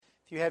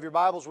If you have your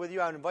Bibles with you,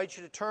 I would invite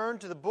you to turn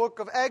to the book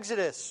of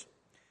Exodus.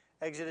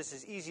 Exodus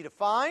is easy to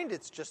find.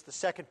 It's just the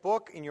second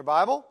book in your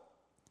Bible.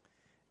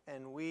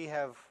 And we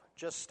have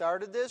just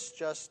started this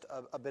just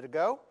a bit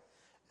ago.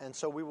 And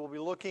so we will be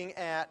looking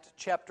at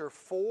chapter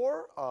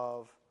 4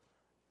 of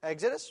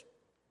Exodus,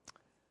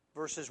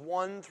 verses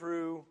 1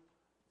 through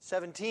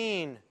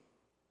 17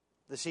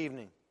 this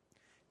evening.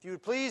 If you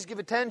would please give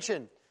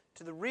attention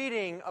to the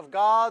reading of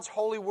God's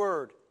holy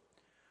word.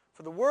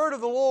 For the word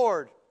of the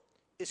Lord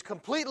is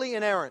completely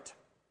inerrant.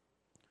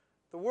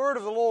 The word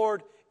of the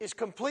Lord is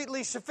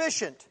completely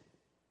sufficient.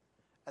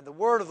 And the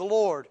word of the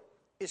Lord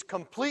is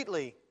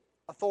completely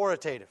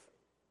authoritative.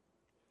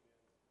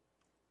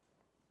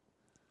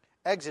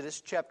 Exodus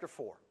chapter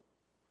 4.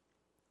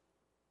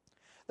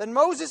 Then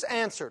Moses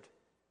answered,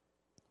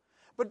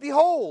 "But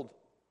behold,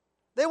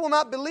 they will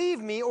not believe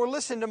me or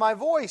listen to my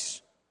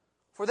voice,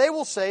 for they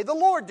will say, 'The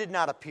Lord did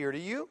not appear to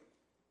you.'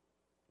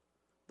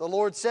 The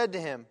Lord said to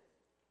him,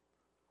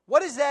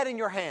 'What is that in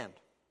your hand?'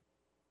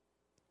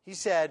 He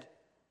said,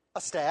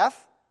 'A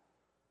staff.'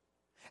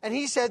 And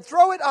he said,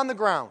 'Throw it on the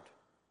ground.'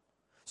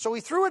 So he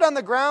threw it on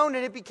the ground,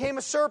 and it became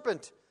a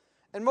serpent,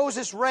 and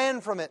Moses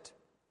ran from it.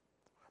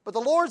 But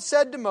the Lord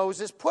said to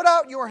Moses, 'Put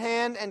out your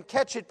hand and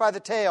catch it by the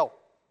tail.'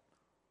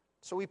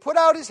 So he put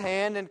out his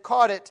hand and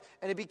caught it,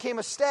 and it became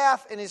a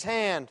staff in his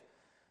hand,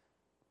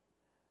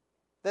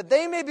 that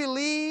they may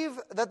believe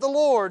that the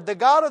Lord, the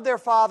God of their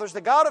fathers, the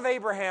God of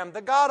Abraham,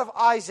 the God of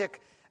Isaac,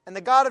 and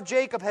the God of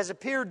Jacob has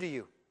appeared to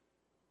you."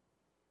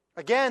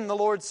 Again the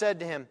Lord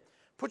said to him,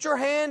 "Put your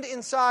hand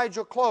inside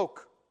your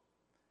cloak."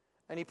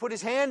 And he put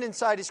his hand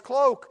inside his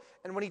cloak,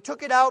 and when he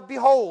took it out,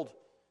 behold,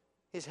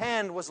 his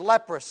hand was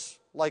leprous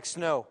like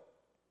snow.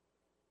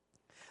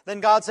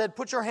 Then God said,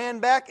 "Put your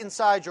hand back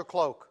inside your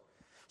cloak."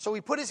 So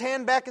he put his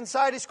hand back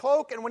inside his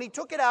cloak, and when he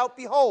took it out,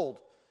 behold,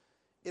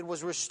 it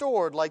was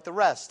restored like the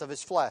rest of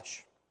his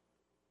flesh.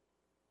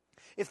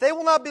 "If they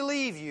will not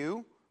believe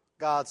you,"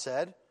 God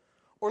said,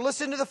 "or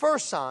listen to the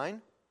first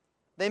sign,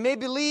 they may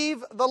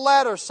believe the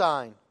latter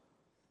sign.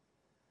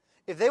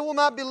 If they will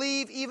not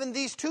believe even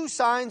these two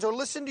signs or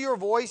listen to your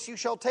voice, you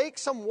shall take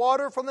some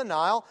water from the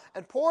Nile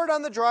and pour it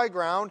on the dry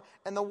ground,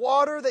 and the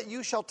water that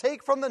you shall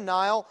take from the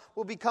Nile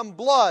will become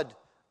blood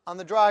on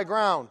the dry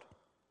ground."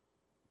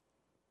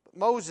 But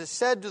Moses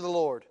said to the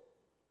Lord,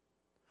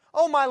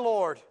 "O my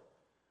Lord,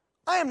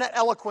 I am not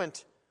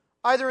eloquent,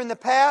 either in the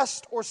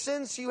past or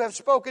since you have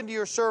spoken to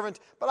your servant,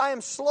 but I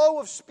am slow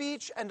of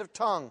speech and of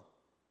tongue."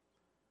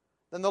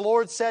 Then the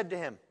Lord said to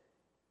him,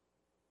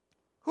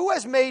 "Who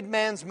has made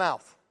man's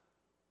mouth?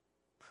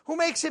 Who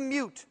makes him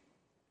mute,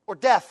 or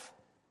deaf,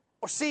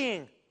 or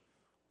seeing,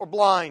 or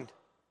blind?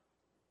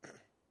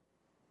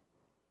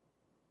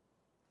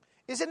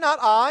 Is it not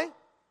I,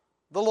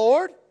 the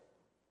Lord?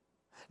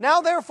 Now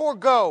therefore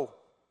go,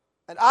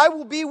 and I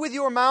will be with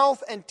your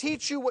mouth and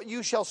teach you what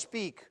you shall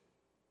speak."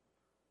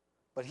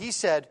 But he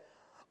said,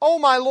 "O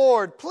my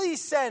Lord,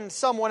 please send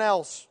someone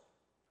else."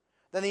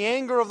 Then the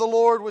anger of the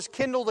Lord was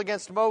kindled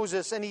against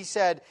Moses, and he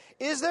said,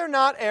 "Is there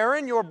not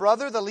Aaron, your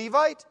brother, the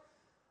Levite?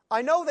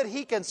 I know that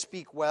he can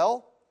speak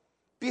well.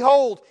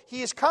 Behold,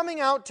 he is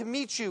coming out to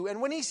meet you, and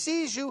when he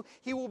sees you,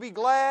 he will be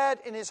glad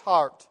in his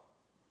heart.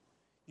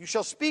 You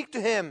shall speak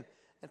to him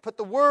and put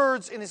the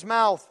words in his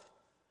mouth,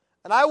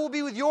 and I will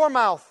be with your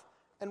mouth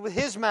and with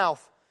his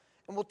mouth,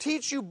 and will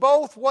teach you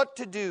both what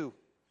to do.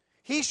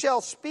 He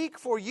shall speak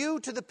for you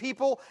to the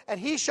people, and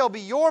he shall be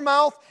your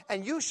mouth,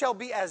 and you shall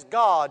be as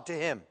God to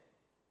him.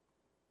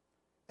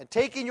 And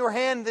take in your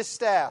hand this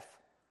staff,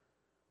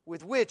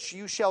 with which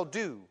you shall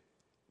do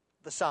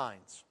the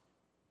signs."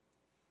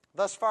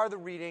 Thus far the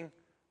reading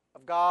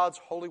of God's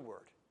holy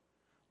word.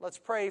 Let's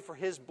pray for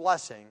his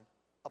blessing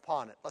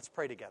upon it. Let's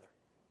pray together.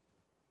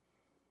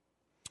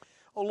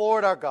 O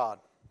Lord our God,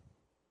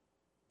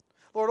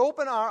 Lord,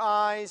 open our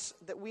eyes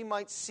that we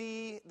might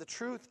see the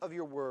truth of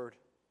your word.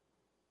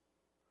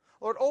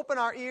 Lord, open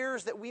our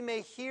ears that we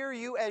may hear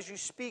you as you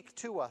speak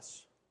to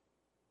us.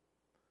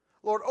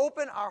 Lord,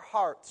 open our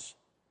hearts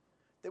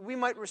that we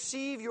might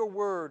receive your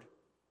word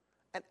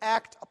and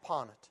act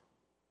upon it.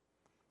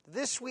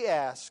 This we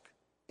ask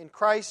in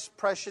Christ's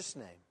precious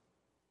name.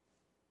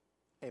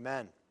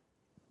 Amen.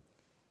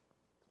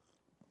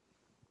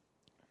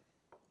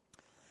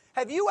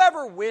 Have you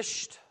ever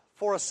wished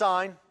for a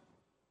sign?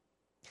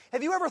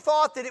 Have you ever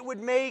thought that it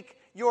would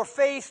make your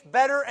faith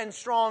better and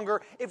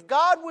stronger if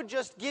God would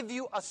just give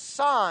you a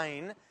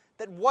sign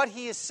that what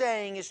he is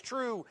saying is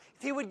true?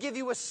 If he would give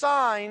you a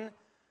sign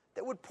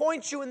that would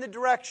point you in the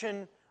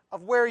direction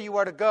of where you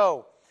are to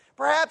go.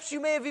 Perhaps you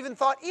may have even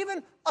thought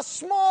even a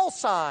small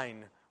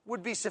sign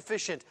would be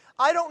sufficient.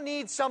 I don't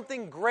need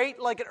something great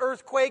like an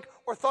earthquake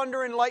or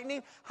thunder and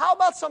lightning. How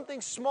about something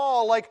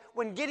small like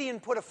when Gideon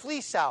put a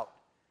fleece out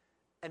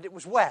and it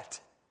was wet?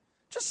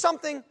 Just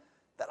something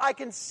that I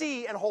can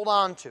see and hold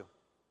on to.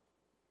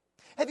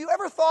 Have you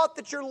ever thought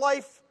that your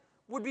life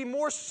would be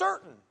more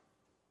certain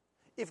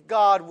if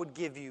God would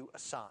give you a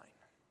sign?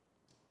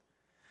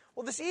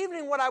 Well, this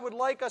evening what I would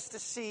like us to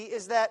see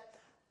is that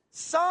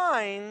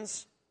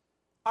signs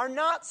are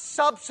not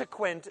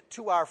subsequent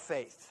to our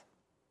faith.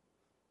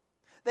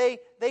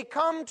 They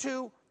come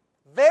to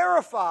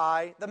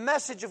verify the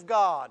message of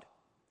God,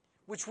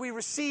 which we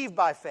receive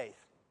by faith.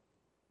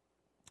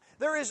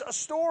 There is a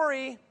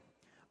story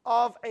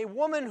of a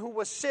woman who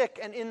was sick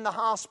and in the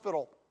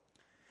hospital.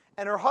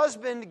 And her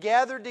husband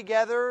gathered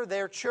together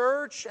their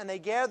church, and they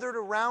gathered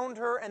around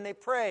her and they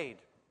prayed.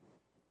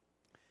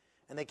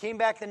 And they came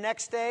back the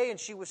next day, and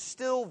she was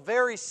still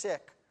very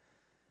sick.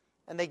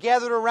 And they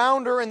gathered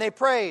around her and they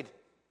prayed.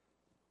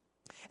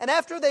 And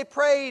after they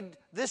prayed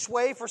this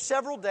way for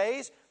several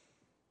days,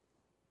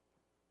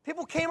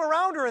 people came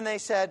around her and they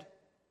said,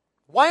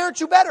 "Why aren't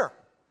you better?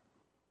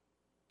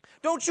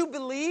 Don't you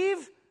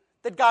believe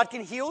that God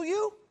can heal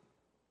you?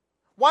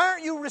 Why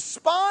aren't you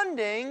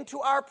responding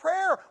to our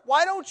prayer?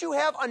 Why don't you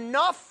have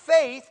enough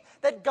faith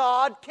that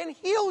God can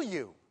heal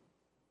you?"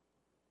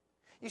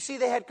 You see,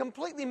 they had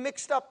completely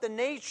mixed up the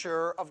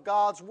nature of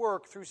God's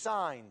work through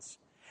signs.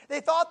 They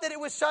thought that it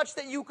was such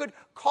that you could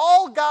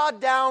call God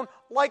down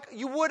like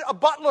you would a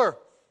butler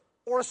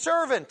or a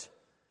servant.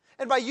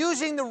 And by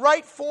using the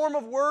right form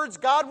of words,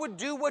 God would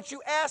do what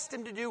you asked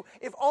Him to do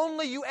if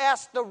only you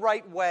asked the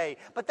right way.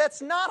 But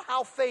that's not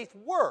how faith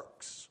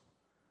works.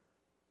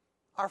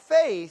 Our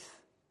faith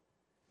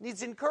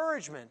needs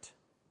encouragement.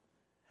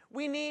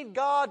 We need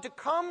God to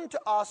come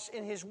to us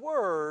in His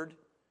Word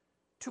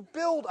to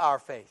build our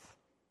faith.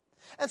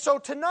 And so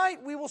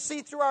tonight we will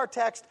see through our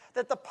text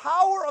that the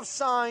power of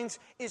signs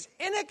is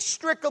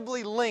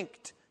inextricably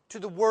linked to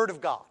the Word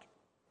of God.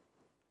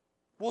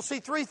 We'll see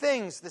three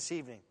things this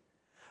evening.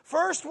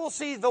 First, we'll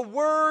see the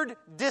Word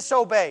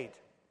disobeyed.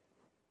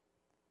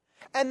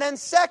 And then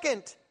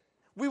second,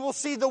 we will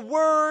see the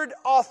Word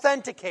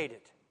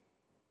authenticated.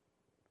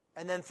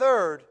 And then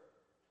third,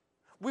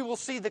 we will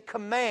see the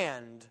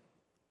command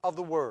of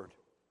the Word.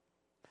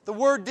 The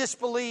Word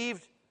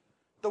disbelieved,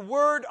 the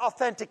Word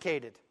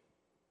authenticated,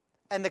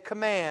 and the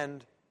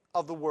command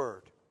of the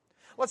Word.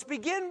 Let's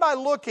begin by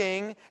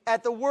looking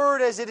at the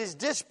Word as it is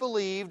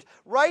disbelieved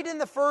right in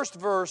the first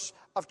verse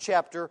of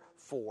chapter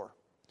 4.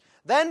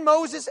 Then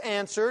Moses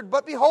answered,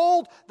 "But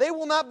behold, they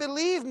will not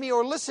believe me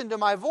or listen to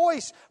my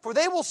voice, for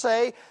they will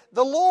say,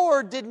 'The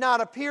Lord did not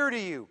appear to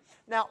you.'"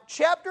 Now,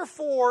 chapter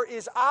 4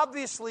 is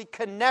obviously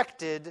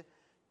connected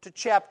to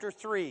chapter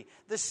 3.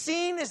 The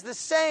scene is the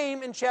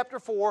same in chapter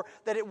 4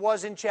 that it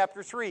was in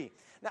chapter 3.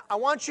 Now, I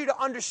want you to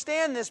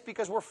understand this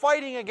because we're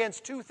fighting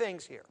against two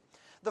things here.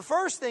 The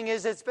first thing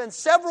is it's been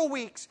several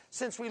weeks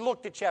since we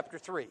looked at chapter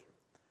 3.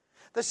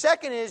 The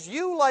second is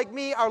you, like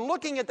me, are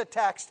looking at the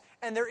text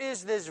and there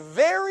is this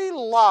very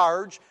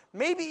large,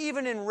 maybe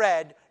even in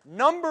red,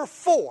 number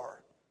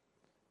 4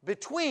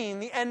 between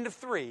the end of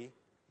 3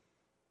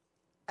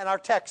 and our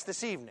text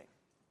this evening.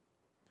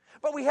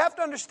 But we have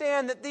to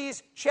understand that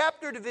these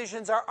chapter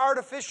divisions are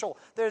artificial.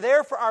 They're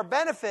there for our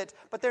benefit,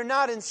 but they're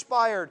not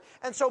inspired.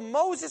 And so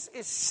Moses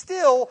is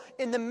still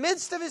in the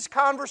midst of his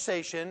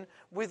conversation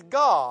with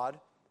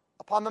God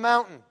upon the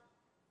mountain.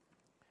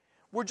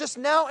 We're just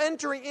now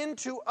entering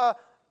into a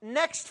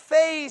next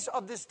phase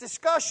of this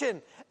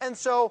discussion. And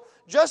so,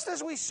 just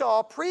as we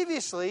saw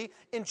previously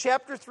in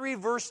chapter 3,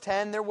 verse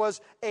 10, there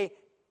was a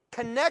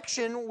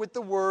connection with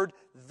the word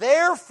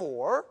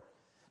therefore.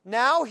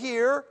 Now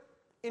here,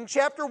 in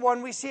chapter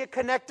 1, we see a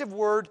connective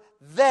word,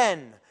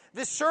 then.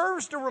 This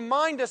serves to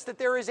remind us that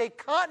there is a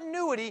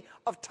continuity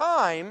of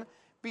time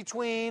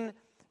between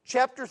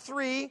chapter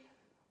 3,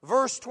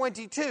 verse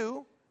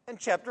 22, and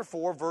chapter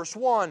 4, verse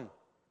 1.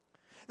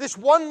 This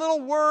one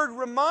little word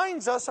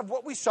reminds us of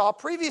what we saw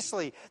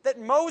previously, that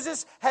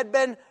Moses had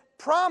been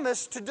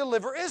promised to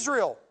deliver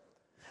Israel,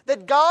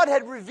 that God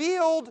had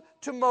revealed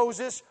to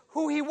Moses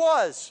who He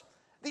was,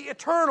 the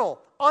eternal,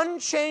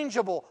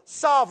 unchangeable,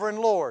 sovereign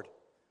Lord.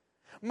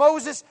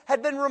 Moses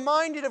had been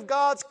reminded of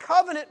God's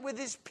covenant with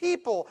His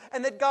people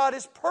and that God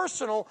is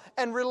personal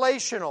and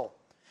relational.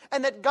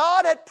 And that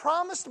God had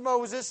promised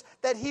Moses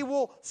that He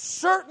will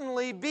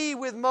certainly be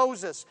with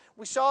Moses.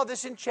 We saw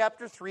this in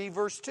chapter 3,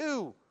 verse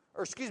 12.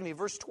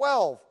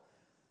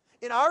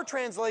 In our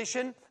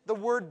translation, the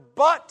word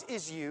but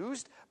is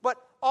used, but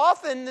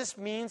often this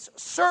means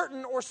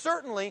certain or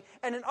certainly,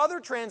 and in other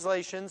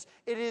translations,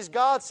 it is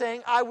God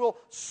saying, "I will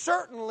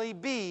certainly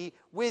be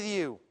with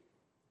you."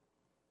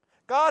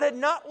 God had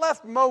not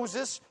left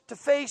Moses to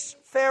face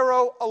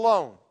Pharaoh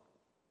alone.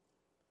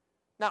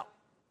 Now,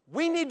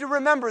 we need to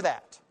remember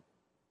that.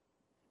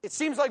 It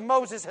seems like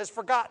Moses has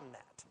forgotten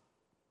that.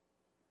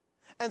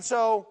 And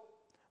so,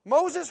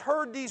 Moses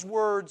heard these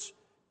words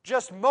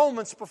just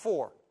moments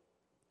before.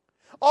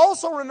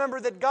 Also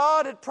remember that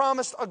God had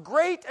promised a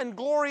great and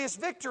glorious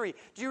victory.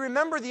 Do you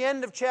remember the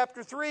end of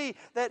chapter 3?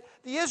 That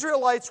the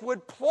Israelites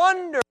would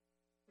plunder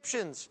the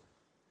Egyptians.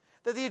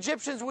 That the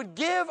Egyptians would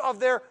give of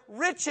their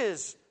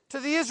riches to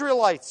the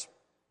Israelites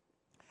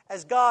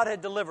as God had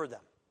delivered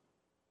them.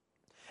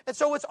 And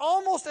so it's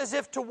almost as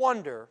if to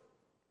wonder,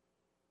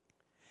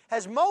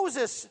 has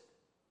Moses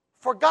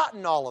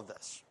forgotten all of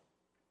this?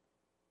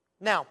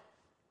 Now,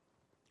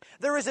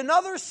 there is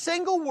another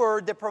single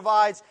word that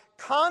provides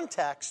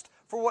context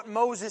for what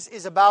Moses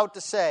is about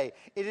to say.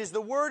 It is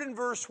the word in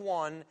verse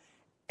 1,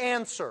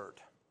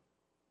 answered.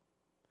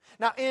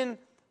 Now, in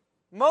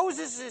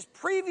Moses'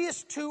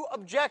 previous two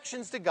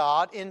objections to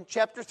God in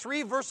chapter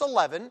 3, verse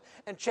 11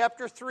 and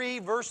chapter 3,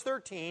 verse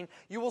 13,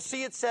 you will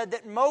see it said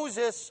that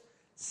Moses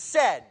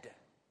said.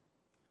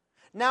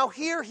 Now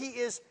here he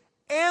is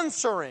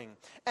answering.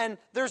 And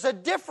there's a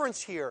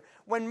difference here.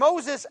 When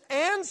Moses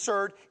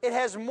answered, it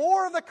has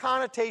more of the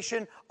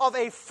connotation of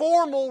a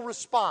formal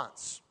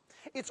response.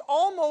 It's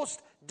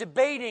almost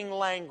debating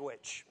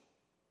language.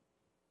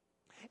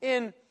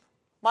 In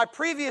my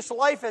previous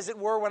life, as it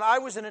were, when I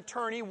was an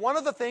attorney, one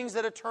of the things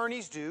that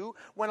attorneys do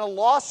when a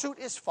lawsuit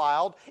is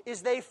filed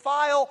is they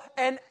file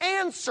an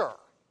answer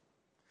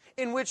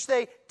in which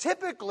they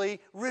typically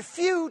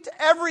refute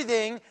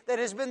everything that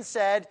has been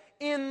said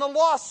in the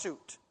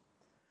lawsuit.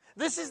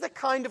 This is the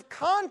kind of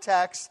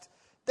context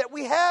that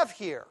we have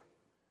here.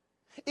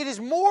 It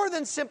is more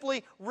than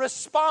simply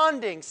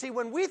responding. See,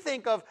 when we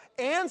think of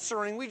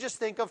answering, we just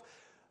think of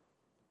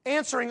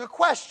answering a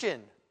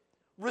question,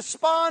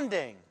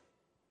 responding.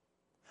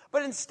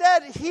 But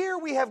instead, here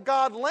we have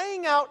God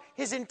laying out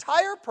His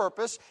entire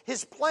purpose,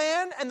 His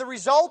plan, and the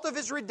result of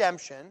His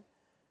redemption.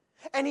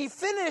 And He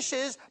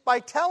finishes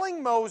by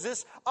telling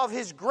Moses of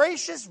His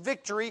gracious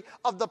victory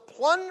of the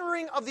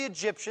plundering of the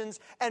Egyptians,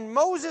 and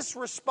Moses'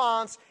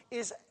 response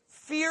is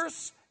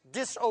fierce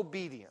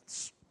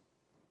disobedience.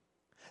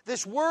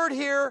 This word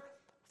here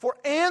for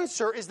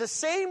answer is the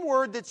same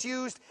word that's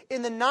used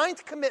in the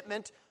ninth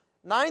commandment,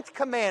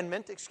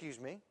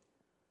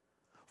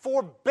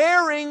 for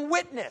bearing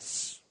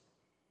witness.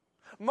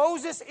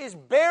 Moses is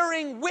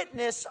bearing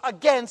witness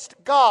against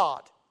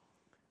God.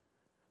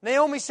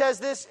 Naomi says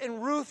this in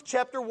Ruth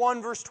chapter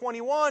 1, verse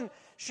 21.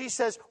 She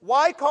says,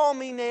 "Why call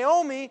me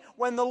Naomi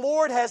when the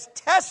Lord has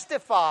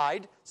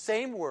testified,"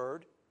 same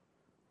word,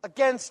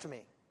 "against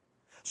me?"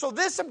 So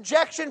this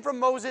objection from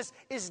Moses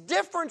is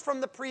different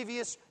from the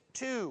previous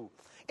two.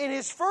 In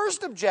his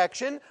first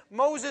objection,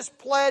 Moses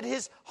pled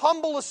his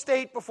humble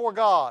estate before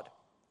God.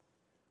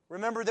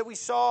 Remember that we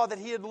saw that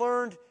he had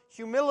learned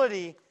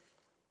humility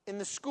in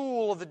the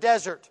school of the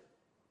desert.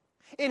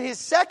 In his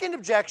second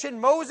objection,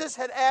 Moses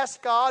had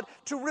asked God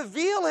to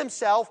reveal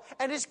Himself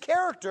and His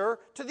character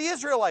to the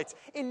Israelites.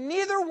 In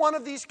neither one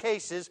of these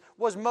cases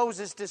was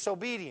Moses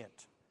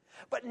disobedient.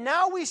 But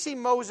now we see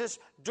Moses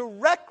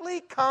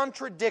directly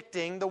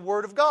contradicting the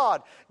Word of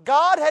God.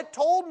 God had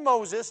told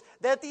Moses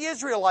that the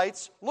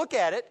Israelites, look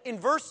at it, in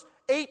verse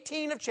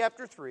 18 of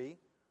chapter 3,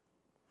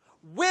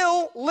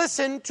 will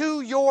listen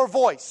to your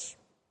voice.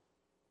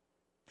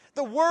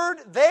 The word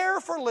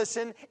there for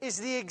listen is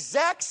the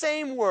exact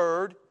same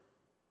word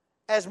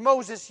as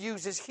Moses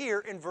uses here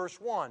in verse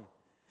 1.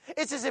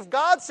 It's as if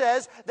God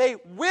says, they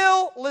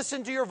will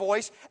listen to your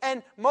voice,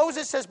 and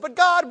Moses says, but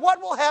God,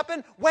 what will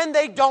happen when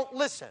they don't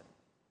listen?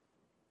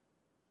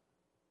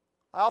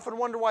 I often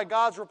wonder why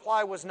God's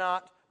reply was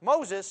not,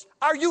 Moses,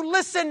 are you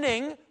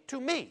listening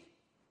to me?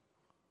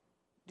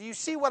 Do you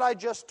see what I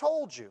just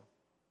told you?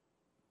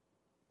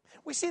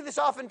 We see this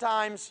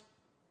oftentimes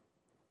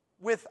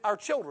with our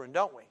children,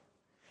 don't we?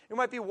 You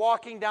might be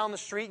walking down the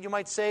street, you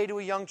might say to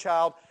a young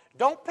child,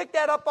 don't pick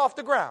that up off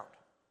the ground.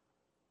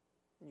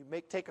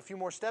 You take a few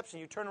more steps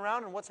and you turn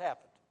around and what's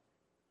happened?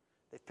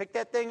 They've picked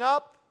that thing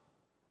up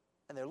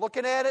and they're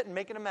looking at it and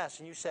making a mess.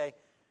 And you say,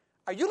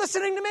 are you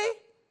listening to me?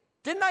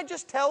 Didn't I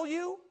just tell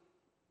you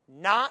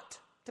not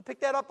to pick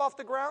that up off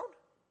the ground?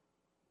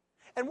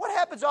 And what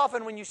happens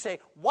often when you say,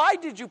 why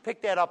did you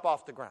pick that up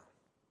off the ground?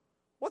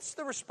 What's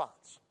the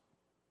response?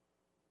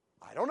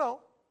 I don't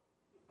know.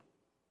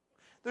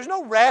 There's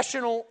no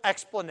rational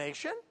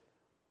explanation.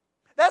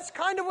 That's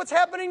kind of what's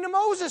happening to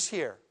Moses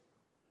here.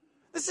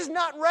 This is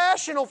not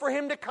rational for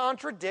him to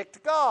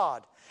contradict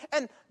God.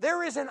 And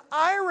there is an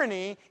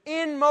irony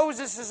in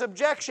Moses'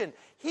 objection.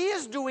 He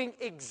is doing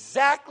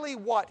exactly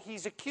what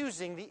he's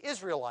accusing the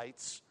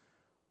Israelites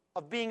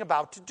of being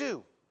about to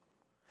do.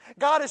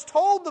 God has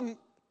told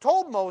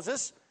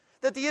Moses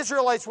that the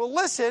Israelites will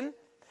listen,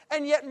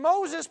 and yet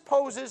Moses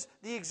poses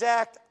the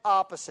exact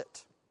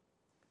opposite.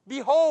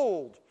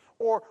 Behold,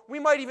 or we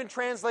might even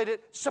translate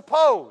it,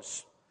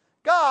 suppose.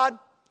 God,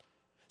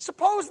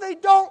 suppose they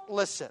don't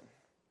listen.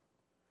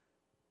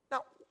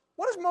 Now,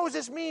 what does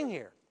Moses mean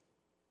here?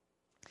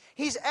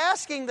 He's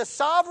asking the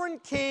sovereign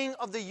king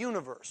of the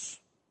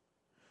universe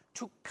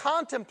to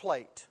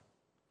contemplate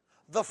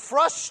the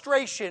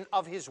frustration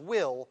of his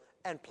will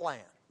and plan.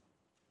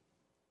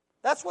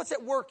 That's what's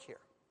at work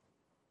here.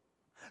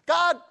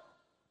 God,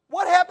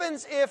 what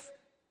happens if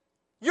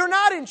you're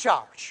not in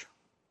charge?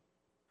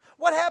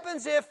 What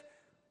happens if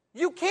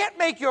you can't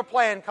make your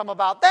plan come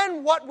about?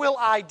 Then what will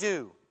I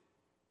do?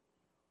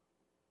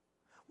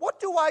 What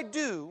do I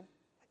do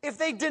if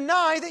they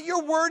deny that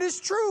your word is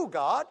true,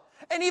 God?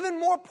 And even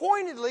more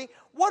pointedly,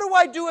 what do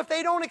I do if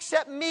they don't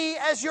accept me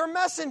as your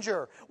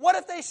messenger? What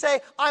if they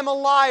say, I'm a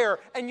liar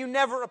and you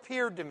never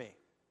appeared to me?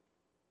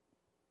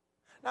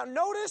 Now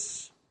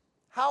notice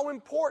how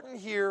important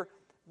here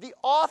the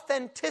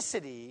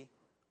authenticity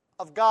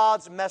of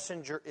God's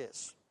messenger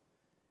is.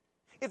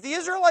 If the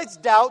Israelites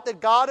doubt that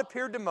God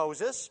appeared to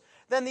Moses,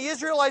 then the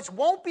Israelites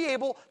won't be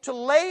able to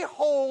lay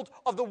hold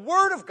of the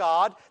Word of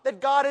God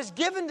that God has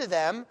given to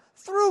them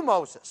through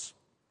Moses.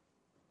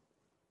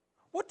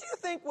 What do you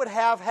think would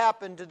have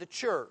happened to the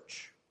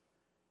church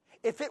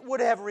if it would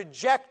have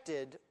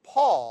rejected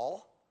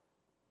Paul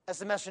as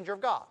the messenger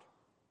of God?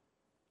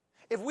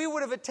 If we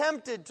would have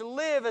attempted to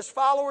live as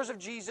followers of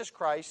Jesus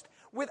Christ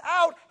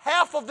without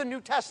half of the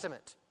New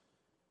Testament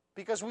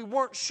because we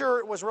weren't sure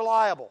it was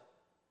reliable?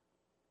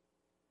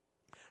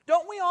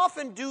 Don't we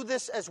often do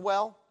this as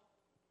well?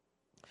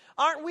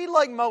 Aren't we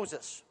like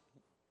Moses,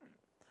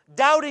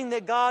 doubting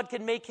that God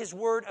can make His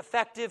Word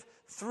effective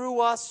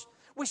through us?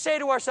 We say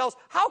to ourselves,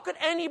 how could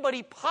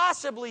anybody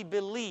possibly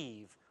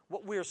believe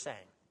what we're saying?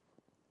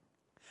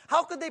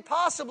 How could they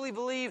possibly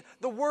believe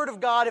the Word of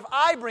God if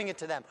I bring it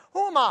to them?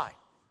 Who am I?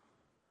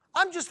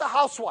 I'm just a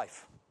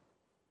housewife.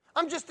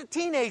 I'm just a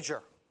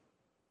teenager.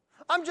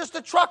 I'm just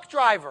a truck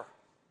driver.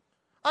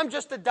 I'm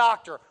just a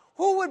doctor.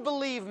 Who would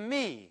believe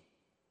me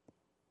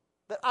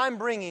that I'm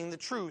bringing the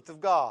truth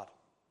of God?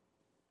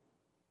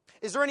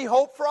 Is there any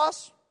hope for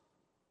us?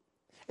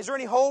 Is there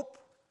any hope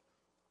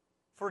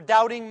for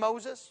doubting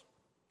Moses?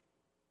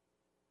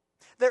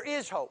 There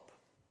is hope.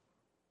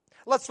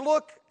 Let's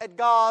look at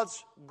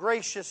God's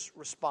gracious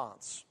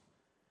response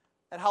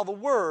and how the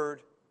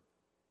Word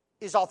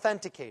is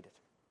authenticated.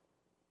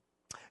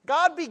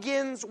 God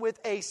begins with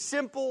a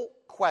simple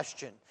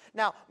question.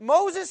 Now,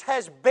 Moses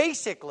has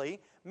basically,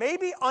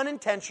 maybe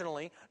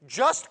unintentionally,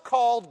 just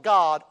called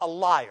God a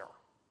liar.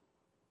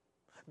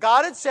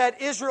 God had said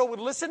Israel would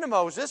listen to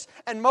Moses,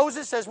 and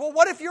Moses says, well,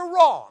 what if you're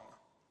wrong?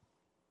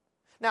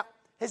 Now,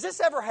 has this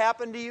ever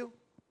happened to you?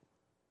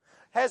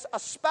 Has a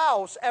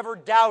spouse ever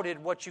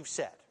doubted what you've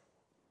said?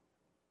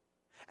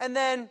 And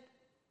then,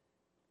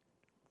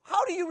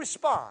 how do you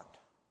respond?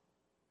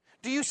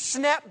 Do you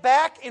snap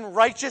back in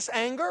righteous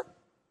anger?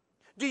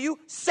 Do you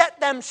set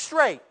them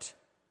straight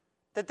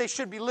that they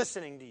should be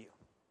listening to you?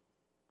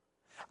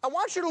 I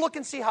want you to look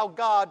and see how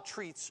God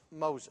treats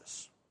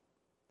Moses.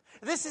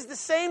 This is the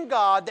same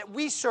God that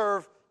we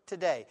serve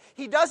today.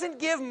 He doesn't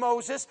give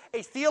Moses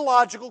a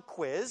theological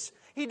quiz.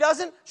 He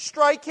doesn't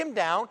strike him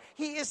down.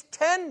 He is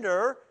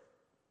tender,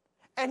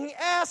 and he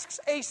asks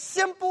a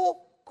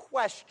simple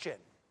question.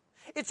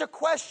 It's a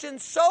question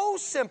so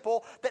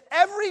simple that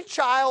every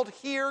child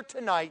here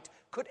tonight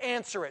could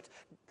answer it.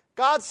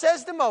 God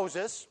says to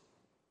Moses,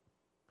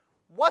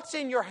 "What's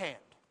in your hand?"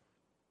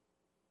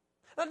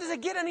 Now, does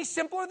it get any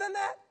simpler than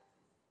that?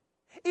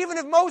 Even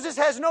if Moses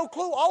has no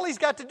clue, all he's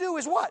got to do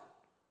is what?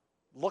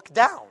 Look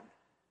down.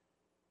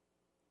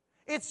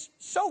 It's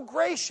so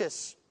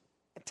gracious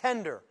and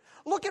tender.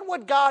 Look at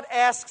what God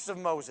asks of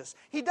Moses.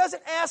 He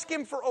doesn't ask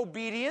him for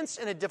obedience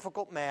in a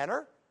difficult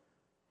manner.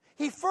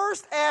 He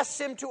first asks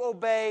him to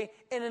obey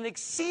in an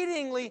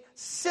exceedingly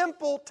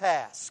simple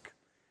task.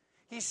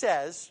 He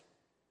says,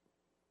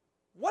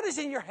 "What is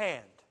in your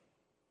hand?"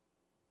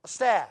 "A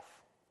staff."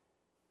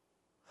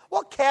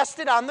 "Well, cast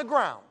it on the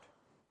ground."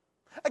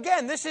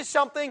 Again, this is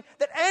something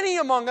that any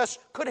among us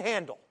could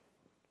handle.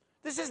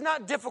 This is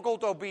not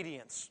difficult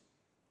obedience.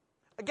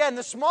 Again,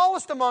 the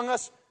smallest among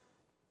us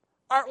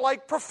aren't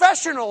like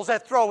professionals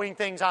at throwing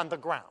things on the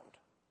ground.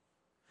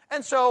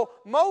 And so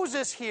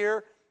Moses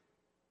here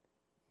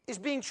is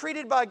being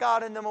treated by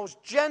God in the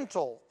most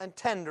gentle and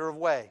tender of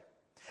way.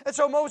 And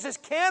so Moses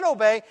can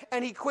obey,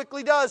 and he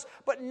quickly does.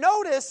 But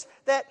notice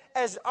that,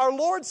 as our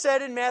Lord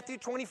said in Matthew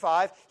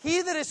 25,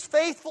 "He that is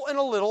faithful in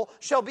a little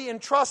shall be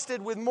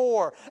entrusted with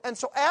more." And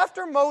so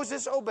after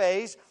Moses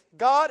obeys,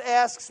 God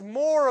asks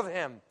more of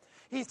him.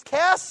 He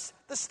casts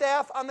the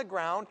staff on the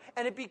ground,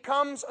 and it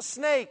becomes a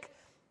snake.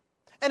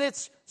 And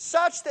it's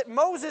such that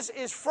Moses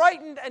is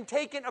frightened and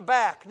taken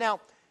aback.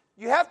 Now,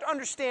 you have to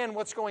understand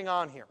what's going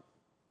on here.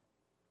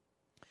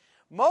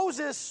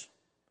 Moses,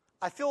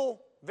 I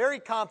feel very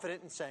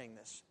confident in saying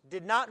this,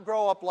 did not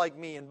grow up like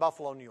me in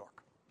Buffalo, New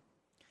York.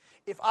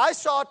 If I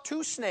saw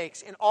 2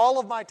 snakes in all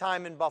of my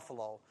time in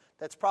Buffalo,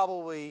 that's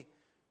probably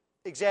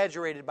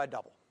exaggerated by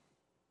double.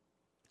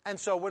 And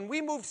so when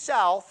we moved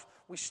south,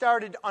 we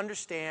started to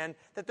understand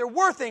that there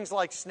were things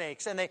like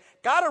snakes, and they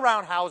got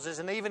around houses,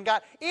 and they even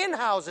got in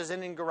houses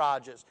and in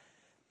garages.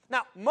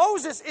 Now,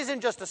 Moses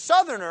isn't just a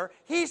southerner,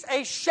 he's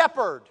a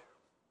shepherd.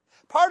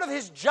 Part of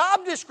his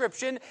job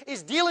description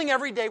is dealing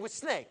every day with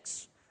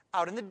snakes,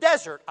 out in the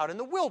desert, out in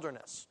the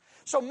wilderness.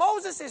 So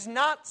Moses is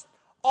not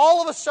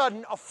all of a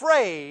sudden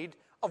afraid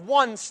of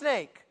one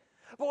snake.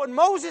 But what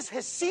Moses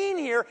has seen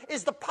here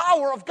is the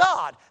power of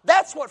God.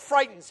 That's what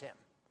frightens him.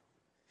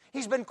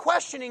 He's been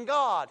questioning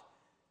God.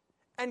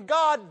 And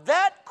God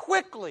that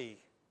quickly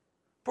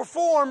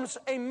performs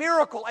a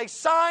miracle, a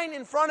sign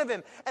in front of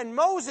him. And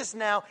Moses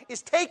now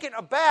is taken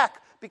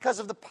aback because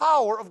of the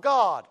power of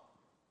God.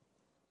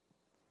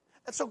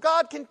 And so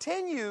God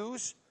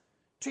continues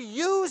to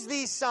use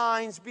these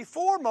signs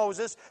before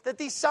Moses, that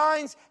these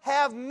signs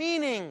have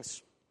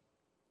meanings.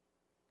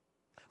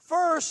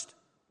 First,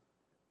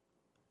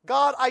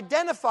 God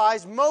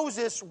identifies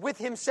Moses with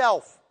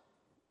himself.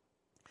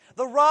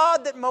 The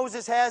rod that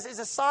Moses has is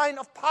a sign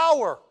of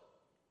power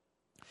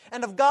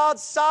and of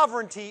God's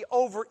sovereignty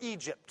over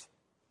Egypt.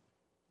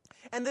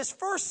 And this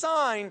first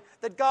sign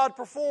that God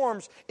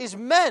performs is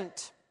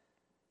meant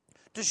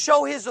to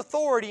show His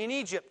authority in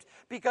Egypt,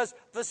 because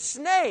the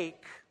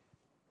snake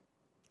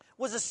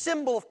was a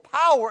symbol of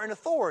power and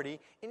authority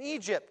in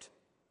Egypt.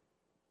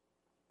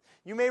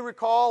 You may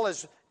recall,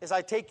 as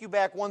I take you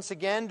back once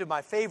again to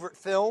my favorite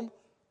film,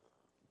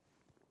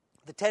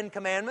 the Ten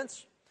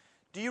Commandments.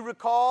 Do you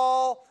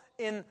recall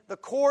in the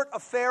court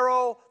of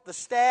Pharaoh, the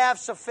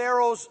staffs of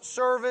Pharaoh's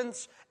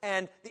servants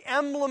and the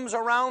emblems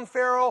around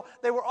Pharaoh,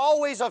 they were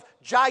always of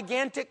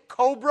gigantic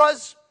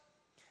cobras?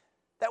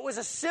 That was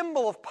a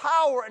symbol of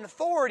power and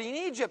authority in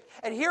Egypt.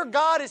 And here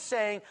God is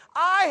saying,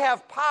 I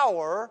have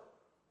power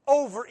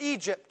over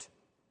Egypt.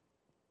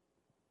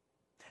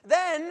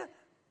 Then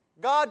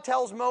God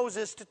tells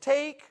Moses to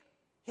take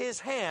his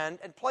hand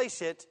and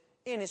place it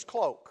in his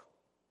cloak.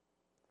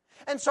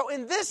 And so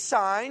in this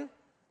sign,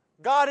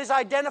 God is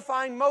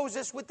identifying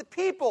Moses with the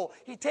people.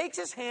 He takes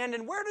his hand,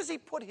 and where does he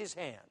put his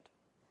hand?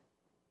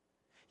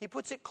 He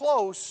puts it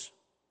close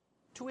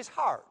to his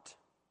heart.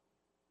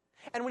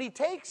 And when he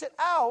takes it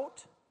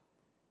out,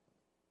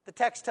 the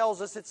text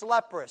tells us it's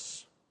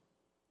leprous,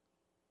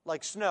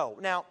 like snow.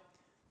 Now,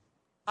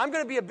 I'm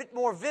going to be a bit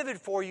more vivid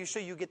for you so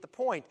you get the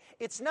point.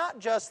 It's not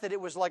just that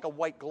it was like a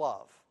white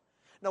glove.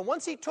 Now,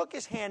 once he took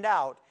his hand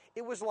out,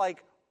 it was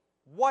like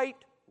white,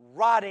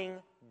 rotting,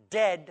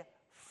 dead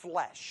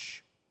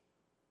flesh.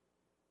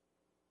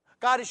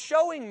 God is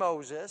showing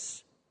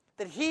Moses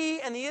that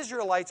he and the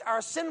Israelites are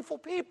a sinful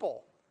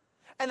people,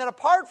 and that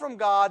apart from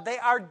God, they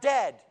are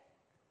dead.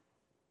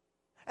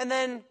 And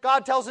then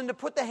God tells him to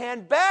put the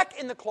hand back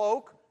in the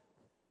cloak,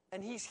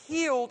 and he's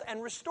healed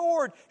and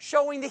restored,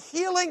 showing the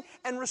healing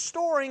and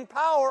restoring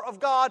power of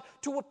God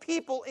to a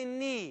people in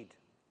need.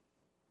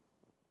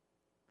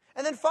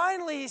 And then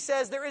finally he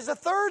says, there is a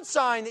third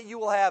sign that you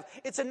will have.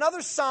 It's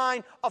another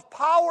sign of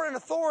power and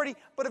authority,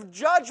 but of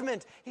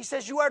judgment. He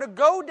says you are to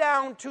go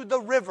down to the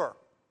river.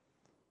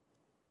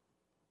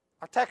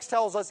 Our text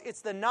tells us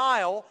it's the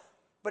Nile,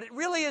 but it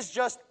really is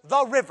just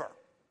the river,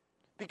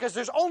 because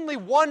there's only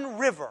one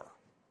river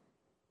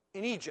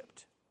in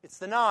Egypt. It's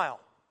the Nile.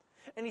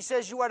 And he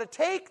says you are to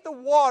take the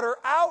water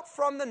out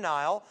from the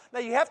Nile. Now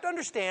you have to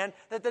understand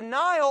that the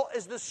Nile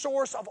is the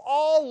source of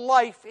all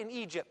life in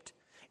Egypt.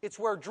 It's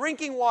where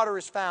drinking water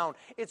is found.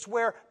 It's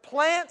where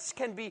plants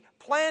can be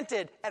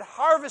planted and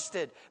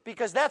harvested,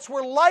 because that's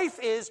where life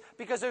is,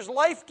 because there's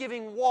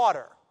life-giving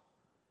water.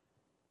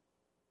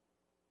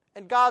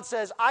 And God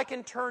says, I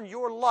can turn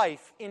your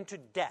life into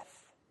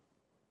death,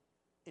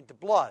 into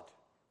blood.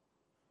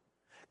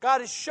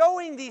 God is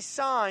showing these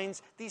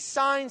signs. These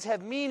signs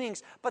have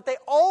meanings, but they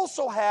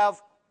also have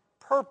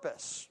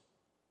purpose.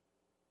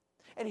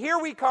 And here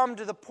we come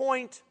to the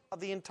point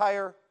of the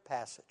entire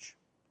passage.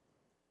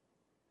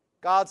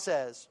 God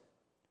says,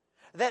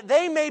 that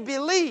they may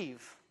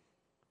believe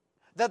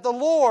that the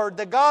Lord,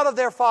 the God of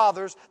their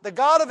fathers, the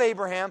God of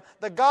Abraham,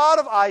 the God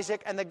of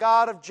Isaac, and the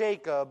God of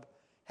Jacob,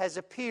 has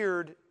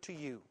appeared to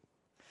you.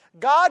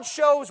 God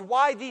shows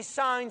why these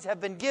signs have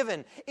been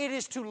given. It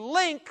is to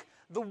link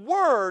the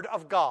Word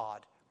of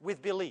God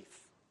with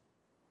belief.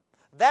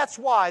 That's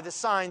why the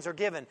signs are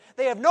given.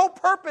 They have no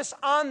purpose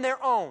on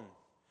their own.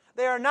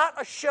 They are not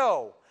a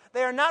show.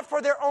 They are not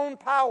for their own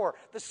power.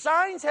 The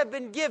signs have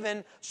been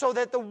given so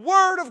that the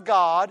Word of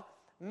God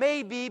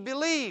may be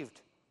believed.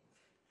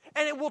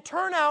 And it will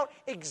turn out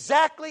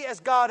exactly as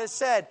God has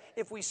said.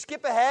 If we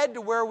skip ahead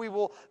to where we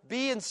will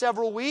be in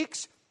several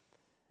weeks,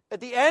 at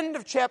the end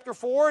of chapter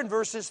 4, in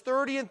verses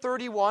 30 and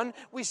 31,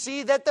 we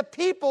see that the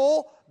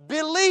people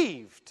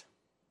believed.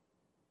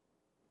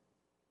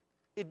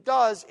 It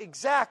does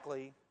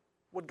exactly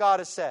what God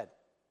has said.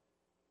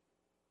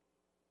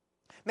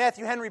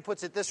 Matthew Henry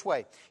puts it this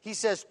way. He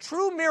says,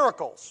 true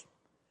miracles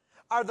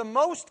are the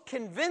most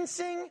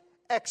convincing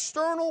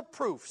external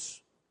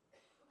proofs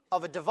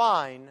of a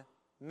divine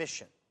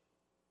mission.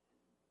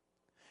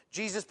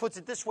 Jesus puts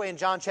it this way in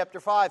John chapter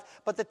 5,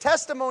 but the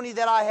testimony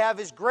that I have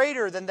is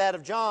greater than that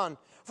of John.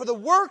 For the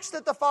works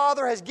that the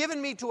Father has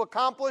given me to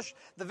accomplish,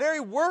 the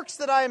very works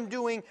that I am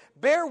doing,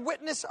 bear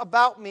witness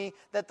about me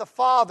that the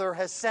Father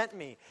has sent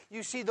me.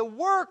 You see, the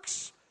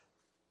works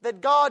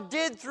that God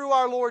did through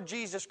our Lord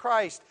Jesus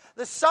Christ,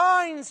 the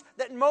signs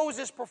that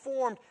Moses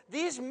performed,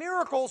 these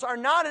miracles are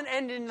not an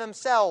end in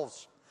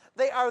themselves.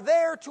 They are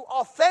there to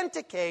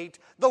authenticate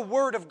the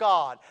Word of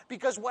God.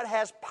 Because what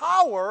has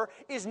power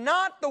is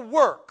not the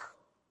work,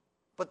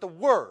 but the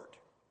Word.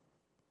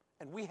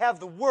 And we have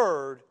the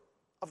Word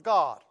of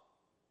God.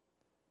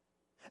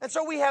 And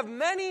so we have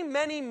many,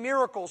 many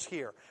miracles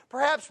here.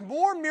 Perhaps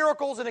more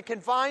miracles in a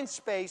confined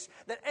space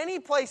than any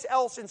place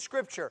else in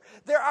Scripture.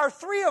 There are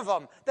 3 of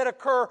them that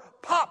occur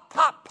pop,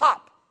 pop,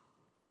 pop.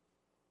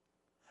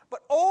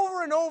 But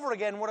over and over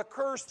again, what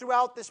occurs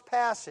throughout this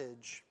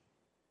passage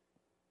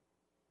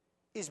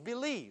is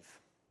believe.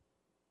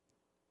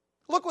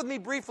 Look with me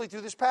briefly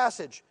through this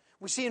passage.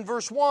 We see in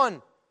verse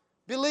 1,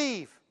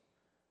 believe.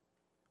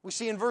 We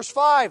see in verse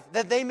 5,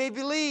 that they may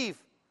believe.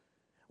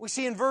 We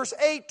see in verse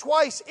 8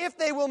 twice, if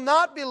they will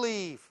not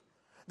believe,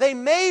 they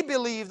may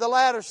believe the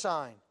latter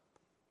sign.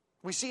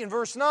 We see in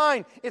verse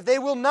 9, if they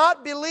will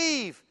not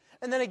believe.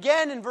 And then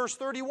again in verse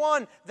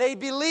 31, they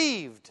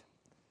believed.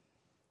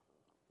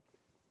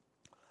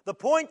 The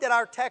point that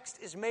our text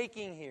is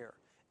making here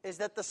is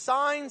that the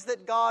signs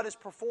that God is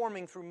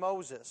performing through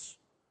Moses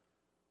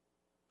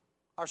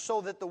are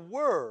so that the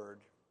Word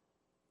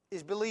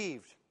is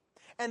believed.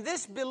 And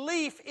this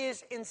belief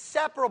is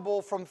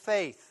inseparable from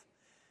faith.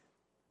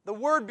 The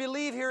word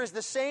believe here is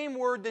the same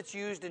word that's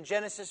used in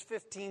Genesis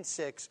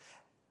 15:6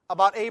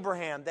 about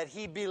Abraham, that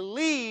he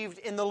believed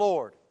in the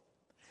Lord,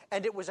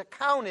 and it was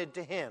accounted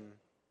to him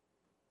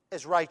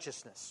as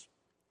righteousness.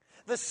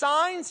 The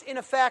signs, in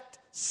effect,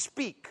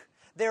 speak.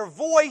 Their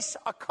voice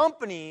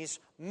accompanies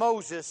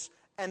Moses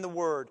and the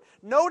Word.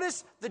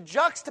 Notice the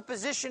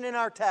juxtaposition in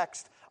our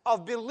text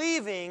of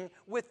believing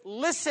with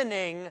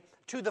listening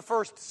to the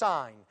first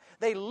sign.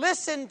 They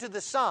listen to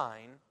the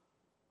sign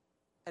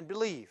and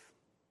believe.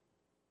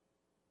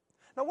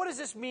 Now, what does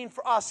this mean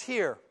for us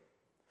here?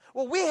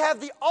 Well, we have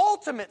the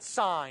ultimate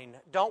sign,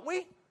 don't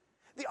we?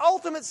 The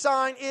ultimate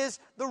sign is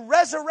the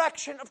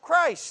resurrection of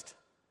Christ.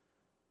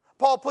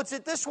 Paul puts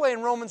it this way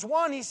in Romans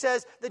 1. He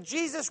says that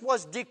Jesus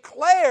was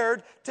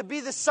declared to be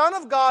the Son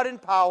of God in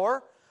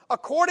power,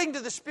 according to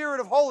the Spirit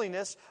of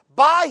holiness,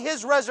 by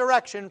His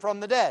resurrection from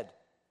the dead.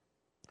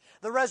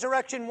 The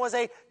resurrection was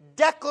a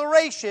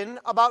declaration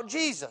about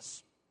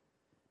Jesus.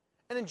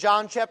 And in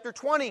John chapter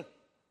 20,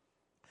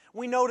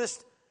 we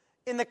noticed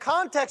in the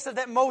context of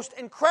that most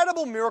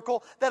incredible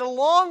miracle that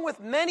along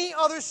with many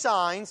other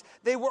signs,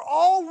 they were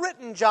all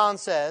written, John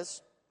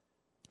says,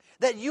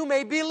 that you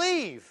may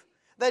believe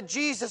that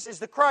Jesus is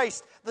the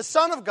Christ, the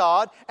Son of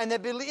God, and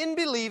that in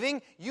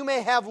believing you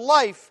may have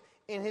life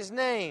in His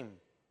name.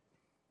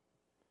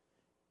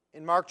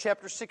 In Mark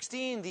chapter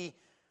 16, the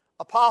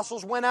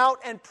apostles went out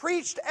and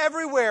preached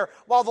everywhere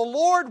while the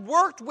Lord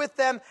worked with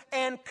them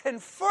and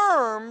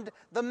confirmed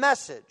the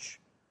message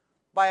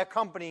by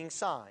accompanying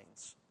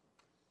signs.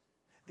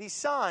 These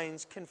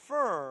signs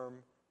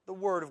confirm the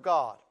Word of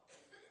God.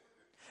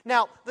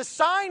 Now, the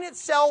sign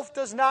itself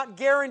does not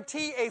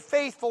guarantee a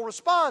faithful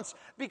response,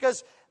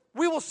 because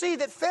we will see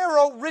that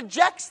Pharaoh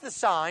rejects the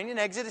sign in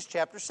Exodus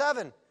chapter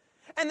 7.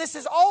 And this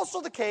is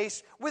also the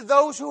case with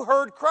those who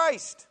heard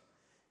Christ.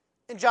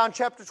 In John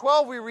chapter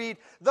 12 we read,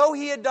 though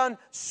He had done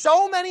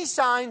so many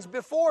signs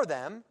before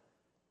them,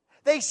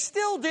 they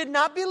still did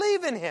not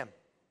believe in Him,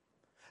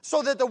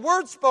 so that the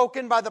word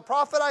spoken by the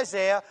prophet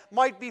Isaiah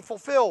might be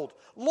fulfilled.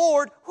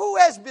 Lord, who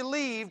has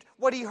believed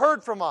what he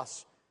heard from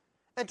us?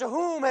 And to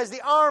whom has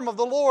the arm of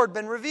the Lord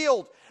been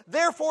revealed?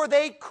 Therefore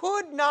they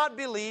could not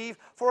believe,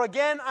 for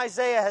again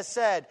Isaiah has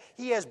said,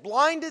 He has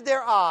blinded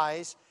their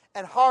eyes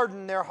and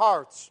hardened their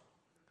hearts,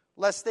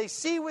 lest they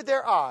see with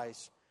their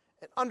eyes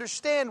and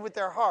understand with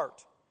their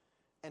heart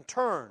and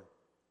turn,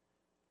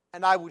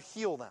 and I would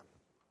heal them.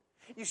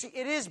 You see,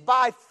 it is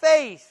by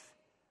faith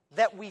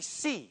that we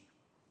see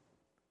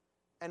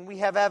and we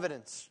have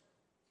evidence.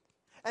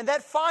 And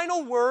that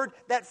final word,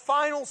 that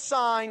final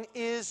sign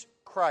is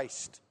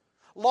Christ.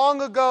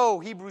 Long ago,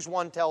 Hebrews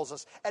 1 tells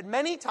us, at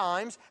many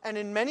times and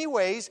in many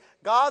ways,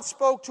 God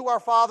spoke to our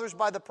fathers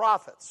by the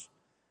prophets.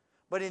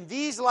 But in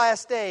these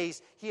last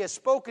days, He has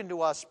spoken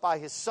to us by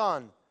His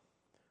Son,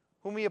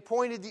 whom He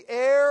appointed the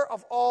heir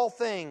of all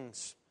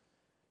things,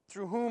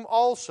 through whom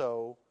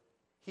also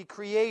He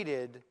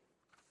created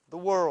the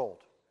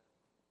world.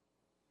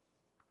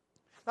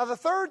 Now, the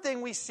third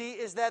thing we see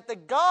is that the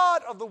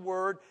God of the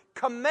Word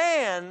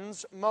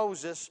commands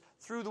Moses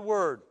through the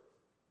Word.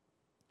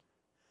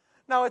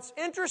 Now, it's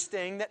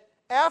interesting that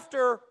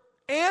after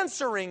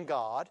answering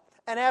God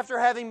and after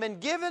having been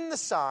given the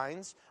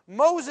signs,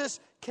 Moses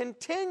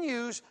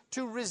continues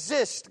to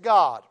resist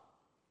God.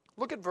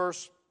 Look at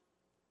verse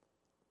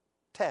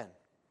 10.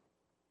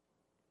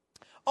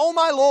 O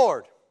my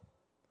Lord,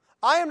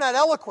 I am not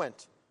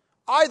eloquent,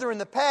 either in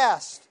the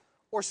past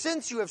or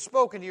since you have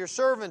spoken to your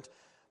servant,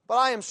 but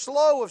I am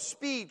slow of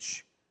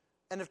speech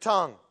and of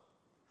tongue.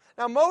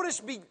 Now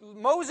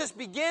Moses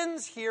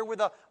begins here with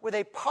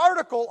a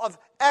particle of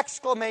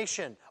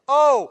exclamation.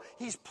 Oh,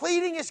 he's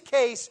pleading his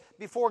case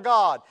before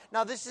God.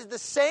 Now this is the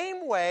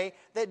same way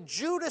that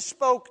Judah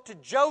spoke to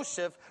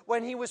Joseph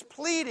when he was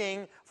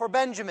pleading for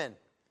Benjamin.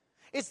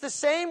 It's the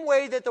same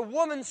way that the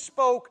woman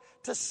spoke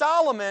to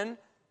Solomon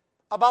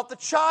about the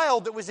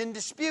child that was in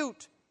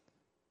dispute.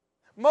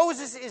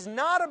 Moses is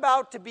not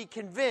about to be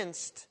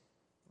convinced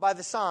by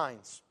the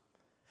signs.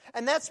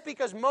 And that's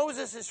because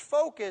Moses'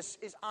 focus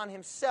is on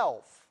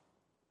himself,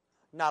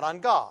 not on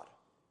God.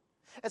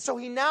 And so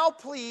he now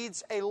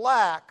pleads a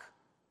lack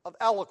of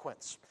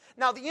eloquence.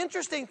 Now, the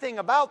interesting thing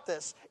about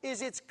this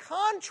is it's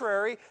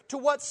contrary to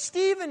what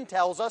Stephen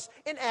tells us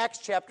in Acts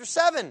chapter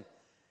 7.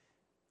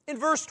 In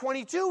verse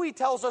 22, he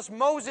tells us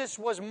Moses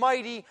was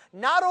mighty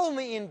not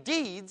only in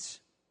deeds,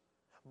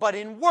 but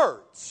in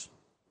words.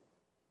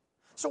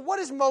 So what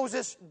is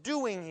Moses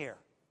doing here?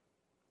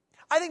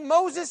 I think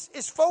Moses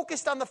is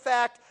focused on the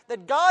fact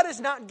that God has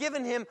not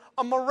given him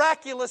a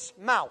miraculous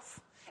mouth.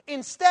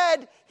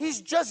 Instead, He's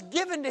just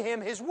given to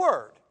him His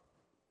Word.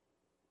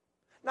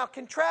 Now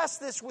contrast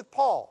this with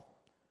Paul,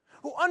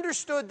 who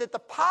understood that the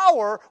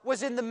power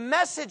was in the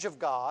message of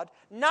God,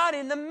 not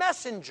in the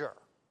messenger.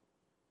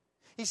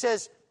 He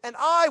says, "And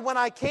I, when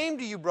I came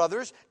to you,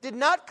 brothers, did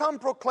not come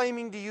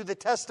proclaiming to you the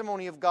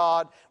testimony of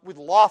God with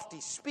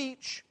lofty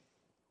speech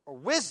or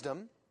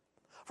wisdom,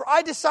 for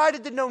I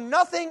decided to know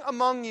nothing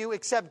among you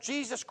except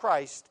Jesus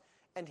Christ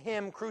and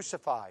Him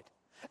crucified.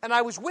 And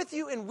I was with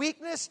you in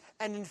weakness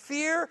and in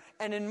fear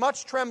and in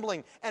much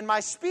trembling. And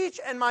my speech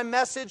and my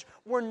message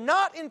were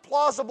not in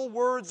plausible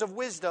words of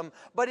wisdom,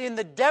 but in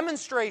the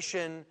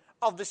demonstration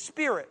of the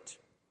Spirit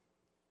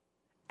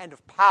and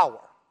of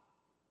power."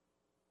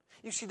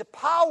 You see, the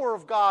power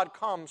of God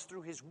comes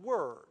through His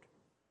Word,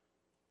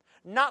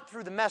 not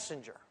through the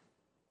messenger.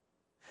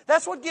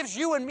 That's what gives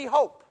you and me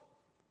hope.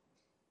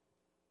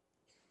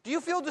 Do you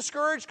feel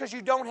discouraged because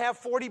you don't have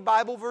 40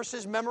 Bible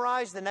verses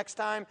memorized the next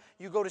time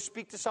you go to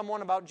speak to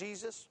someone about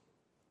Jesus?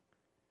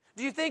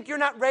 Do you think you're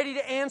not ready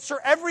to answer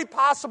every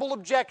possible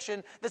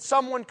objection that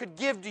someone could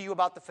give to you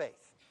about the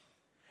faith?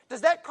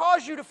 Does that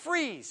cause you to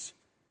freeze?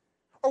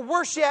 Or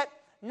worse yet,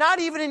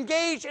 not even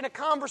engage in a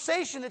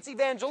conversation that's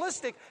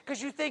evangelistic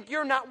because you think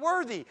you're not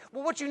worthy?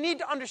 Well, what you need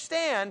to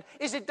understand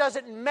is it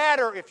doesn't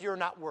matter if you're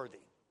not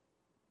worthy.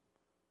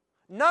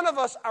 None of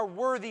us are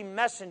worthy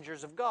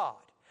messengers of God.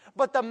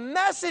 But the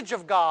message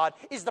of God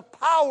is the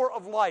power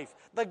of life.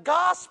 The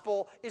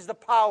gospel is the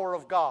power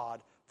of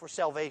God for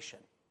salvation.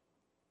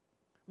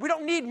 We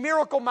don't need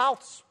miracle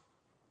mouths.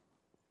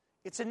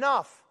 It's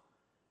enough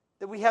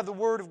that we have the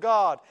Word of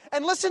God.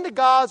 And listen to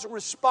God's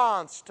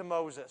response to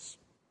Moses.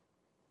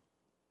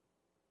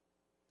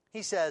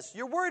 He says,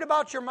 "You're worried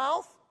about your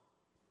mouth?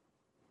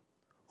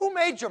 Who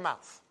made your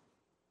mouth?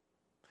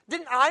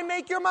 Didn't I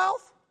make your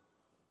mouth?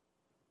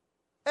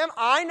 Am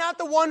I not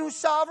the one who's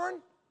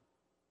sovereign?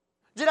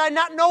 Did I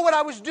not know what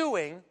I was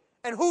doing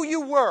and who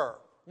you were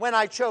when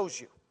I chose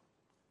you?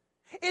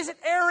 Isn't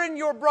Aaron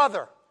your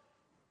brother?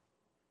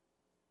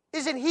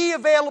 Isn't he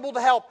available to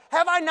help?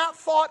 Have I not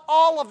thought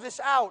all of this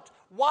out?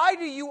 Why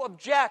do you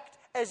object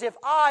as if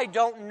I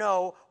don't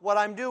know what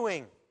I'm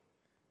doing?"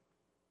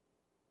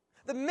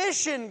 The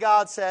mission,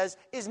 God says,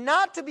 is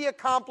not to be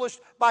accomplished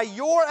by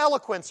your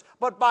eloquence,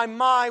 but by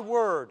my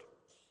word.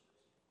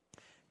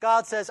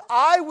 God says,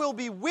 "I will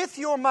be with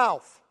your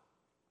mouth,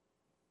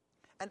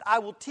 and I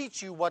will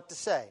teach you what to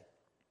say."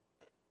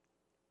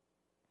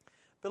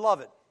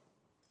 Beloved,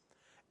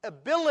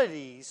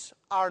 abilities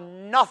are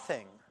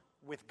nothing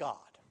with God.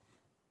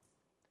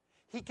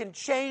 He can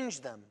change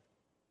them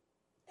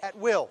at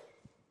will.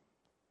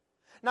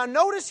 Now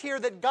notice here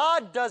that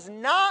God does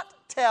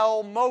not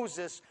tell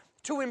Moses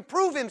to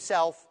improve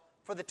himself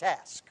for the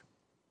task.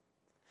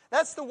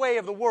 That's the way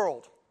of the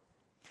world.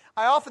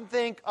 I often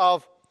think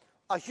of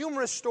a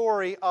humorous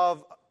story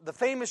of the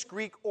famous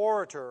Greek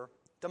orator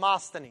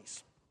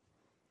Demosthenes.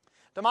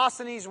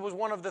 Demosthenes was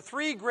one of the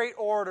 3 great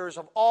orators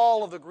of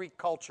all of the Greek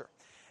culture.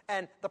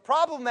 And the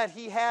problem that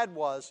he had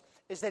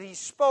is that he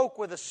spoke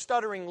with a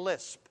stuttering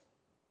lisp.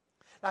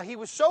 Now, he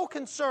was so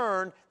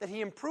concerned that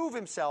he improve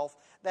himself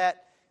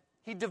that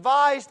he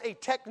devised a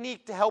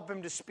technique to help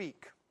him to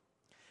speak.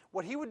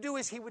 What he would do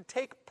is he would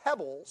take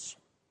pebbles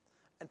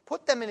and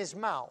put them in his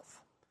mouth,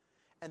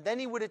 and then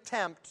he would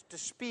attempt to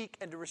speak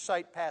and to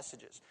recite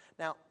passages.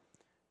 Now,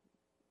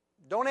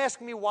 don't ask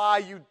me why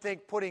you'd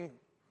think putting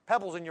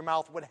pebbles in your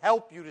mouth would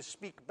help you to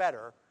speak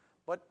better,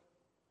 but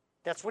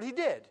that's what he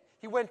did.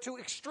 He went to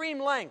extreme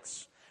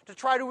lengths to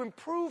try to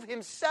improve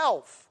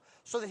himself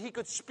so that he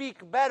could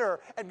speak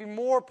better and be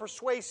more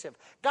persuasive.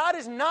 God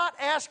is not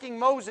asking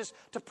Moses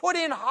to put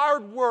in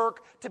hard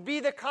work to be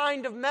the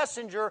kind of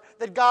messenger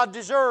that God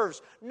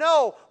deserves.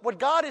 No, what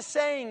God is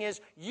saying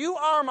is, you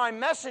are my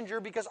messenger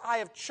because I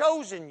have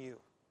chosen you.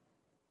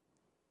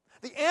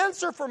 The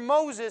answer for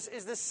Moses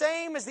is the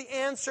same as the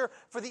answer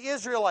for the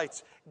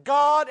Israelites.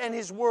 God and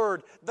His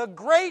Word. The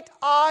great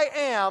I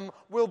Am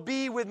will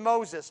be with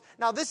Moses.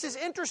 Now this is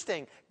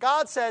interesting.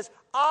 God says,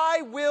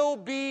 I will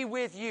be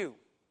with you.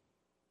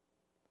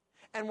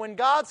 And when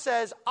God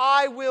says,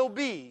 I will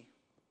be,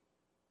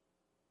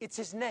 it's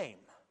His name.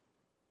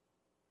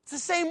 It's the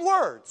same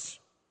words.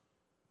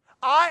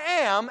 I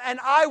am and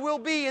I will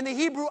be in the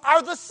Hebrew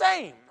are the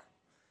same.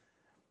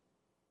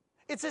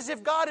 It's as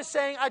if God is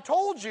saying, I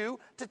told you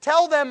to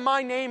tell them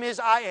my name is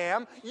I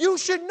am. You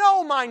should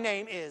know my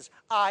name is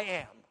I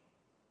am.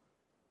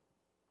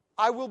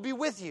 I will be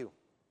with you.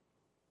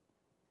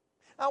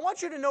 Now, I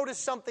want you to notice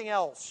something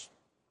else.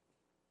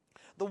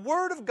 The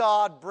Word of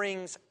God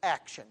brings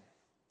action.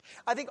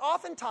 I think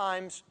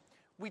oftentimes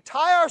we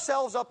tie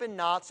ourselves up in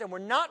knots and we're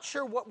not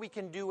sure what we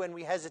can do and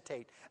we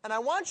hesitate. And I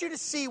want you to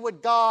see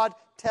what God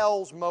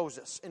tells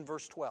Moses in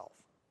verse 12.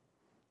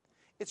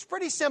 It's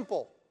pretty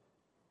simple.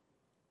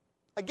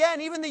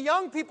 Again, even the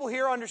young people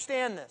here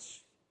understand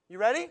this. You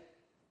ready?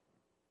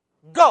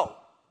 Go.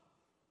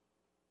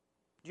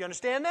 Do you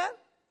understand that?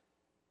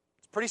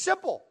 It's pretty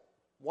simple.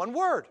 One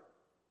word,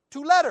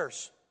 2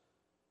 letters.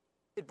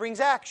 It brings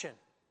action.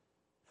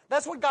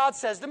 That's what God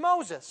says to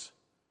Moses.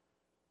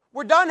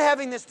 We're done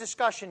having this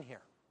discussion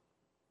here.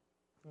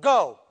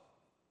 Go.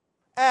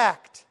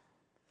 Act.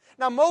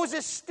 Now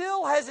Moses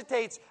still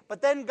hesitates,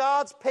 but then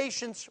God's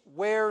patience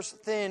wears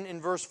thin in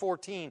verse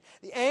 14.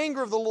 The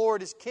anger of the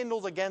Lord is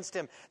kindled against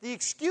him. The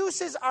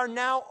excuses are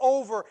now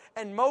over,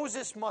 and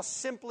Moses must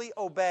simply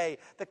obey.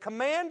 The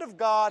command of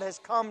God has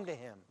come to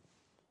him,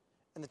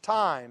 and the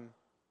time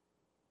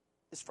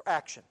is for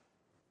action.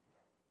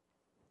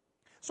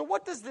 So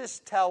what does this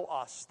tell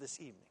us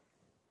this evening?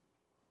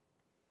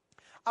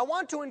 I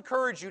want to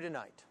encourage you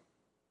tonight.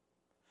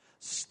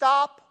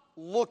 Stop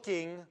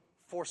looking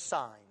for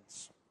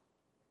signs.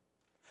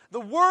 The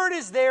Word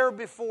is there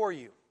before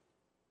you.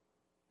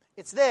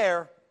 It's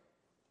there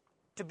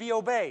to be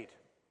obeyed.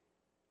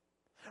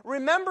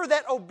 Remember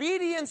that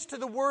obedience to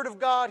the Word of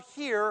God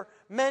here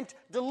meant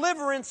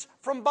deliverance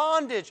from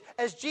bondage.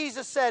 As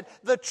Jesus said,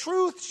 the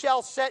truth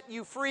shall set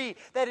you free.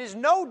 That is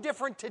no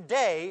different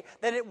today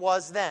than it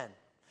was then.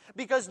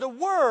 Because the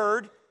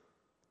Word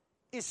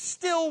is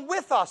still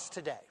with us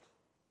today.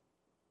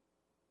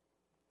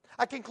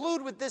 I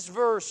conclude with this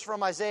verse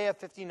from Isaiah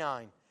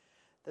 59,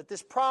 that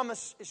this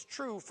promise is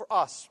true for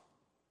us.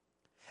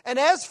 And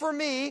as for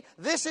me,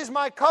 this is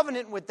my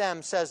covenant with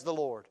them, says the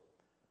Lord.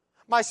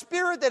 My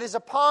spirit that is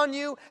upon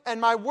you and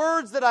my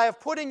words that I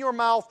have put in your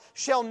mouth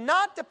shall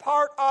not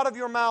depart out of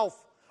your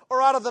mouth, or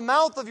out of the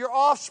mouth of your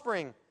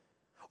offspring,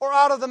 or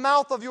out of the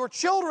mouth of your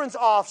children's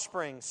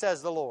offspring,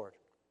 says the Lord,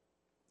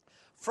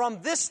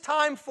 from this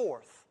time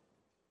forth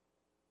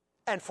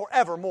and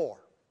forevermore.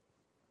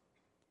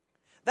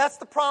 That's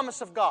the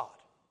promise of God.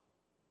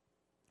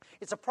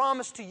 It's a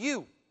promise to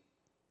you.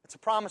 It's a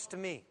promise to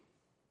me.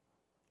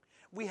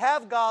 We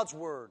have God's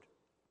Word.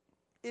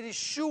 It is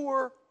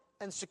sure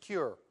and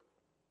secure.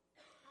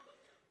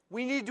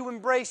 We need to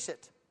embrace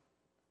it.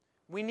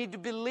 We need to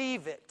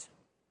believe it.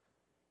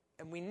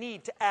 And we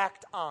need to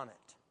act on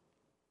it.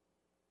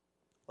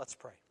 Let's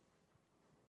pray.